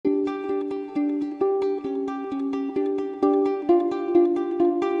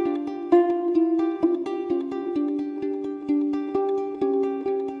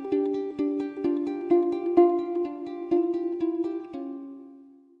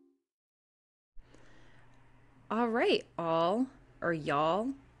All right, all or y'all.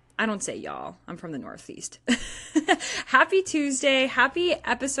 I don't say y'all. I'm from the Northeast. Happy Tuesday. Happy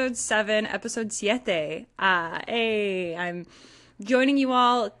episode 7, episode siete. Hey, I'm joining you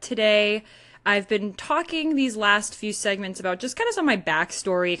all today. I've been talking these last few segments about just kind of some of my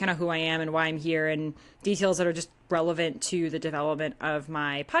backstory, kind of who I am and why I'm here, and details that are just relevant to the development of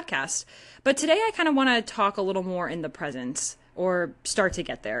my podcast. But today I kind of want to talk a little more in the present, or start to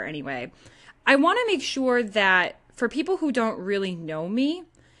get there anyway. I want to make sure that for people who don't really know me,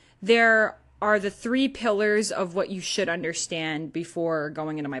 there are the 3 pillars of what you should understand before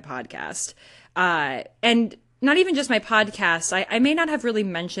going into my podcast. And not even just my podcast. I may not have really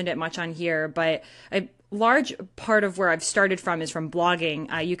mentioned it much on here, but a large part of where I've started from is from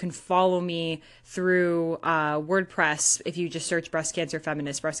blogging. You can follow me through WordPress if you just search Breast Cancer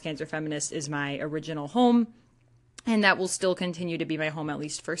Feminist. Breast Cancer Feminist is my original home, and that will still continue to be my home at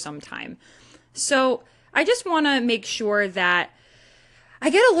least for some time. So I just want to make sure that I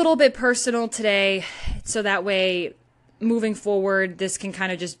get a little bit personal today, so that way moving forward, this can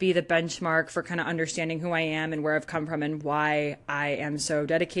kind of just be the benchmark for kind of understanding who I am and where I've come from and why I am so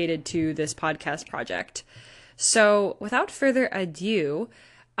dedicated to this podcast project. So without further ado,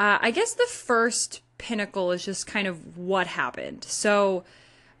 I guess the first pinnacle is just kind of what happened. So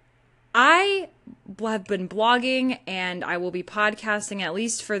I have been blogging and I will be podcasting at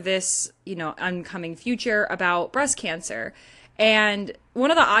least for this, oncoming future about breast cancer. And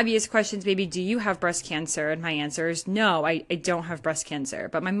one of the obvious questions, maybe, do you have breast cancer? And my answer is no, I don't have breast cancer,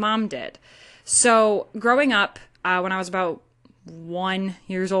 but my mom did. So growing up, when I was about 1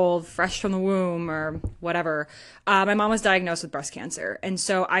 year old, fresh from the womb or whatever, my mom was diagnosed with breast cancer. And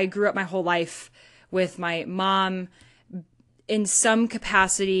so I grew up my whole life with my mom in some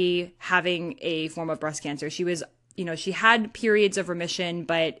capacity having a form of breast cancer. She was, she had periods of remission,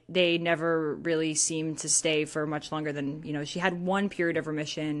 but they never really seemed to stay for much longer than, she had one period of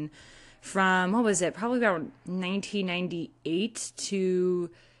remission from, what was it? Probably about 1998 to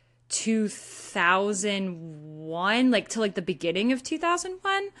 2001, to the beginning of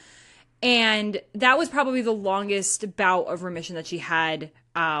 2001. And that was probably the longest bout of remission that she had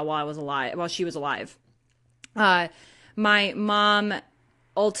while she was alive. My mom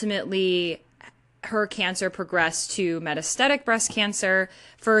ultimately, her cancer progressed to metastatic breast cancer.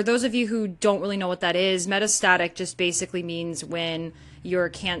 For those of you who don't really know what that is, metastatic just basically means when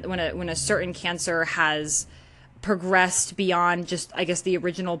when a certain cancer has progressed beyond just, I guess, the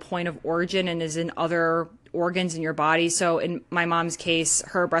original point of origin and is in other organs in your body. So in my mom's case,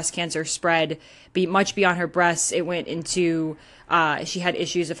 her breast cancer spread much beyond her breasts. It went into, she had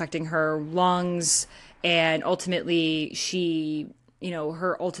issues affecting her lungs, and ultimately she,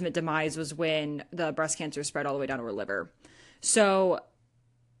 her ultimate demise was when the breast cancer spread all the way down to her liver. So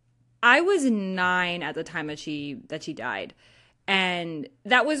I was 9 at the time that she died. And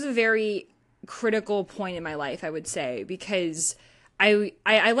that was a very critical point in my life, I would say, because I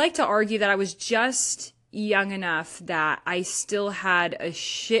like to argue that I was just young enough that I still had a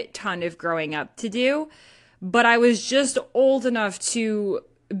shit ton of growing up to do, but I was just old enough to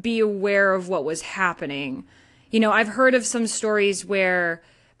be aware of what was happening. I've heard of some stories where,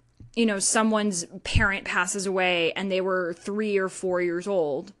 someone's parent passes away and they were 3 or 4 years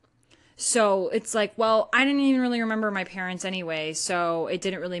old. So it's like, well, I didn't even really remember my parents anyway, so it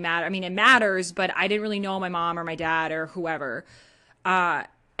didn't really matter. I mean, it matters, but I didn't really know my mom or my dad or whoever. And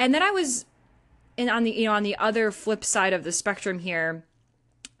then I was on the other flip side of the spectrum here,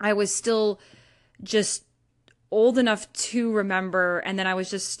 I was still just old enough to remember, and then I was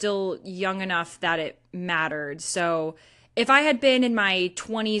just still young enough that it mattered. So if I had been in my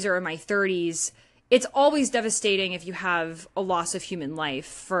 20s or in my 30s, it's always devastating if you have a loss of human life,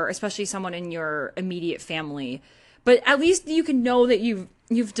 for especially someone in your immediate family. But at least you can know that you've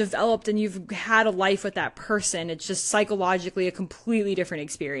developed and you've had a life with that person. It's just psychologically a completely different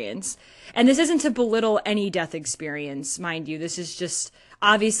experience. And this isn't to belittle any death experience, mind you. This is just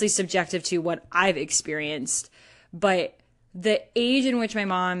obviously subjective to what I've experienced. But the age in which my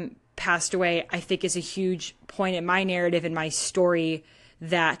mom passed away, I think, is a huge point in my narrative and my story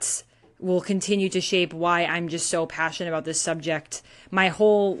that will continue to shape why I'm just so passionate about this subject. My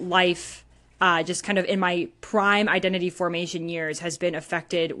whole life, just kind of in my prime identity formation years, has been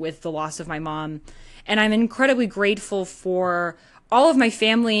affected with the loss of my mom. And I'm incredibly grateful for all of my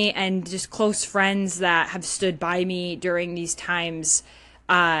family and just close friends that have stood by me during these times.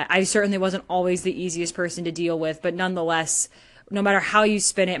 I certainly wasn't always the easiest person to deal with, but nonetheless, no matter how you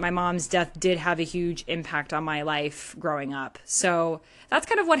spin it, my mom's death did have a huge impact on my life growing up. So that's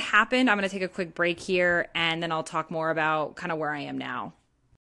kind of what happened. I'm going to take a quick break here, and then I'll talk more about kind of where I am now.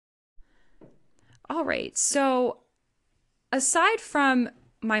 All right. So, aside from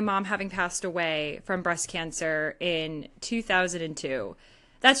my mom having passed away from breast cancer in 2002,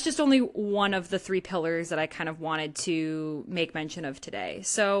 that's just only one of the three pillars that I kind of wanted to make mention of today.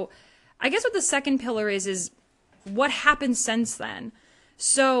 So, I guess what the second pillar is what happened since then.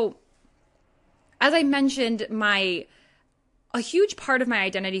 So, as I mentioned, a huge part of my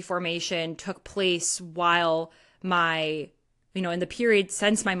identity formation took place while in the period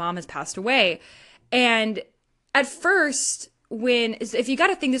since my mom has passed away. And at first, if you got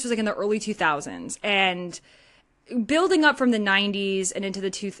to think, this was like in the early 2000s, and building up from the 90s and into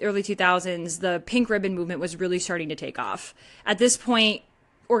the early 2000s, the pink ribbon movement was really starting to take off. At this point,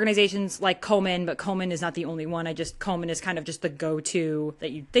 organizations like Komen, but Komen is not the only one. Komen is kind of just the go-to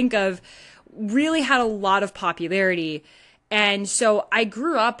that you'd think of, really had a lot of popularity. And so I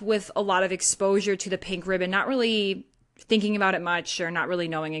grew up with a lot of exposure to the pink ribbon, not really thinking about it much or not really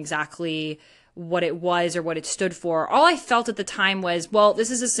knowing exactly what it was or what it stood for. All I felt at the time was, well,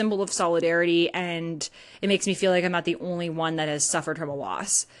 this is a symbol of solidarity, and it makes me feel like I'm not the only one that has suffered from a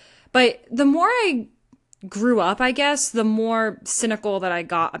loss. But the more I grew up, I guess, the more cynical that I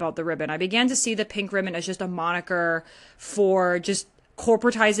got about the ribbon. I began to see the pink ribbon as just a moniker for just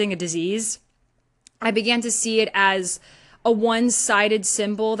corporatizing a disease. I began to see it as a one-sided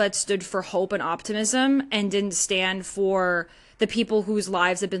symbol that stood for hope and optimism and didn't stand for the people whose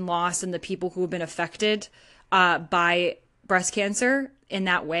lives have been lost and the people who have been affected by breast cancer in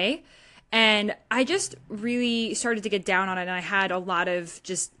that way. And I just really started to get down on it, and I had a lot of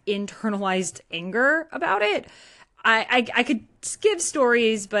just internalized anger about it. I could give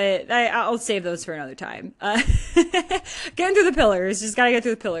stories, but I'll save those for another time. Getting through the pillars, just gotta get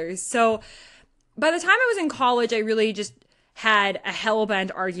through the pillars. So by the time I was in college, I really just had a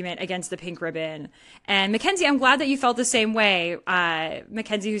hellbent argument against the pink ribbon. And Mackenzie, I'm glad that you felt the same way.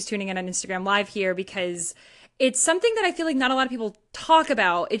 Mackenzie, who's tuning in on Instagram Live here, because it's something that I feel like not a lot of people talk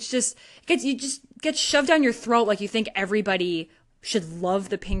about. It's just, you just get shoved down your throat like you think everybody should love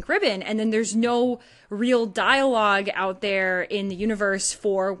the pink ribbon. And then there's no real dialogue out there in the universe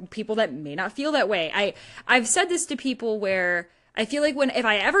for people that may not feel that way. I've said this to people where I feel like if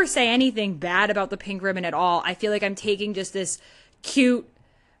I ever say anything bad about the pink ribbon at all, I feel like I'm taking just this cute,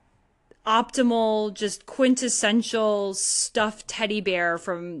 optimal, just quintessential stuffed teddy bear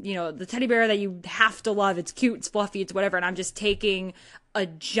from, the teddy bear that you have to love. It's cute, it's fluffy, it's whatever. And I'm just taking a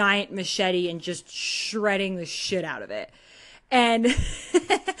giant machete and just shredding the shit out of it. And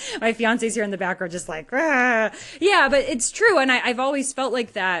my fiance's here in the background just like, ah. Yeah, but it's true. And I've always felt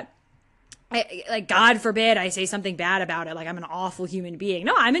like that. Like, God forbid I say something bad about it, like I'm an awful human being.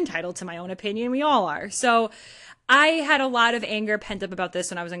 No, I'm entitled to my own opinion. We all are. So I had a lot of anger pent up about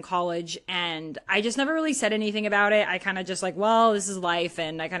this when I was in college, and I just never really said anything about it. I kind of just like, well, this is life,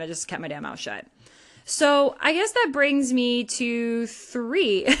 and I kind of just kept my damn mouth shut. So I guess that brings me to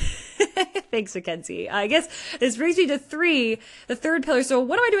 3. Thanks, Mackenzie. I guess this brings me to 3, the third pillar. So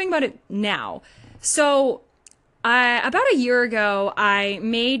what am I doing about it now? So about a year ago, I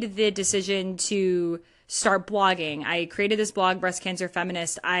made the decision to start blogging. I created this blog, Breast Cancer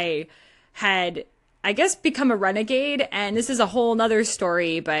Feminist. I had, I guess, become a renegade, and this is a whole nother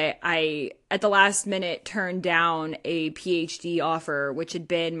story, but I, at the last minute, turned down a PhD offer, which had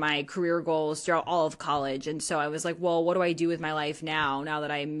been my career goals throughout all of college. And so I was like, well, what do I do with my life now that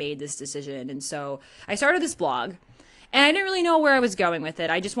I made this decision? And so I started this blog. And I didn't really know where I was going with it.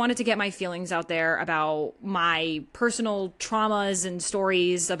 I just wanted to get my feelings out there about my personal traumas and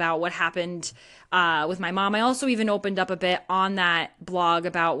stories about what happened with my mom. I also even opened up a bit on that blog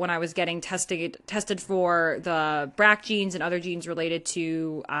about when I was getting tested for the BRCA genes and other genes related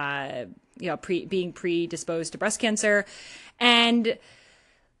to being predisposed to breast cancer. And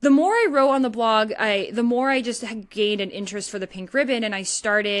the more I wrote on the blog, the more I just had gained an interest for the pink ribbon, and I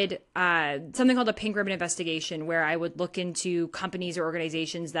started something called a pink ribbon investigation, where I would look into companies or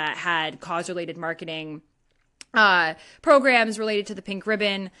organizations that had cause-related marketing programs related to the pink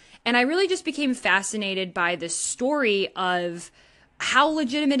ribbon. And I really just became fascinated by the story of how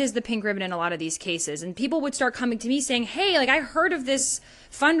legitimate is the pink ribbon in a lot of these cases. And people would start coming to me saying, hey, like, I heard of this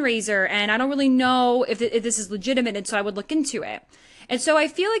fundraiser and I don't really know if this is legitimate. And so I would look into it. And so I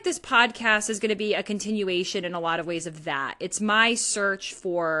feel like this podcast is going to be a continuation in a lot of ways of that. It's my search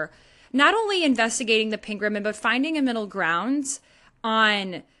for not only investigating the pink ribbon, but finding a middle ground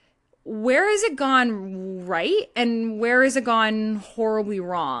on where has it gone right and where has it gone horribly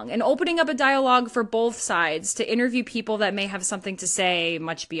wrong, and opening up a dialogue for both sides to interview people that may have something to say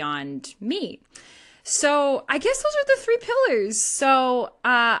much beyond me. So I guess those are the 3 pillars. So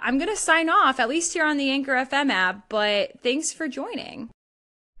I'm going to sign off, at least here on the Anchor FM app, but thanks for joining.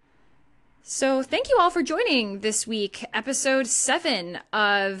 So thank you all for joining this week, episode 7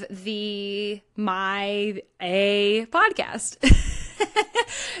 of the My A podcast.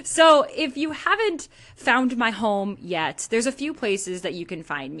 So if you haven't found my home yet, there's a few places that you can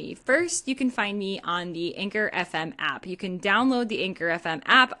find me. First, you can find me on the Anchor FM app. You can download the Anchor FM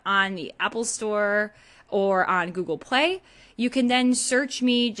app on the Apple Store or on Google Play. You can then search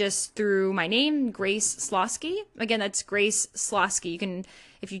me just through my name, Grace Slosky. Again, that's Grace Slosky. You can,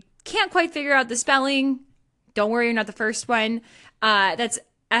 if you can't quite figure out the spelling, don't worry, you're not the first one. That's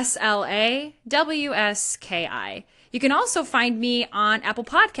Slawski. You can also find me on Apple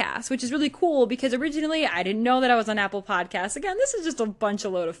Podcasts, which is really cool because originally I didn't know that I was on Apple Podcasts. Again, this is just a bunch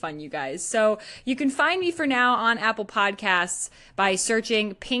of load of fun, you guys. So you can find me for now on Apple Podcasts by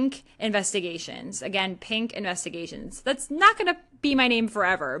searching Pink Investigations. Again, Pink Investigations. That's not going to be my name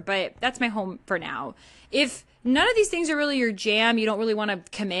forever, but that's my home for now. If none of these things are really your jam, you don't really want to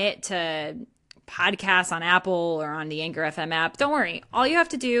commit to podcasts on Apple or on the Anchor FM app, don't worry. All you have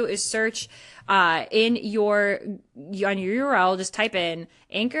to do is search on your URL, just type in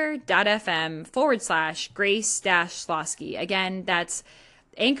anchor.fm/Grace-Slosky. Again, that's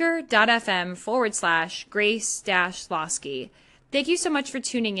anchor.fm/Grace-Slosky. Thank you so much for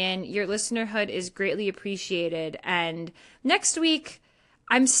tuning in. Your listenerhood is greatly appreciated. And next week,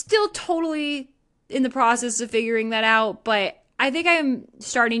 I'm still totally in the process of figuring that out, but I think I'm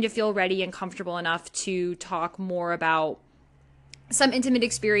starting to feel ready and comfortable enough to talk more about some intimate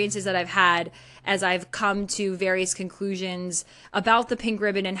experiences that I've had as I've come to various conclusions about the pink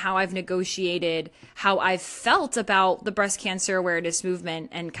ribbon and how I've negotiated, how I've felt about the breast cancer awareness movement,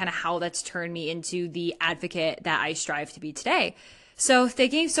 and kind of how that's turned me into the advocate that I strive to be today. So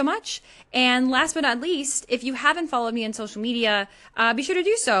thank you so much. And last but not least, if you haven't followed me on social media, be sure to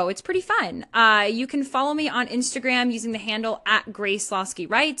do so. It's pretty fun. You can follow me on Instagram using the handle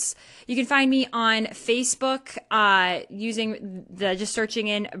 @GraceSloskyWrites. You can find me on Facebook using just searching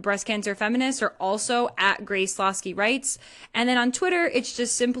in breast cancer feminist, or also @GraceSloskyWrites. And then on Twitter, it's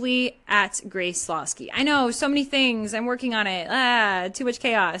just simply @GraceSlosky. I know, so many things. I'm working on it. Too much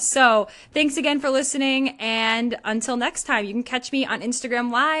chaos. So thanks again for listening. And until next time, you can catch me on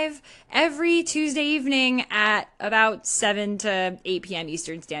Instagram Live every Tuesday evening at about 7 to 8 p.m.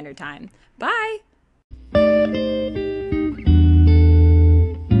 Eastern Standard Time. Bye!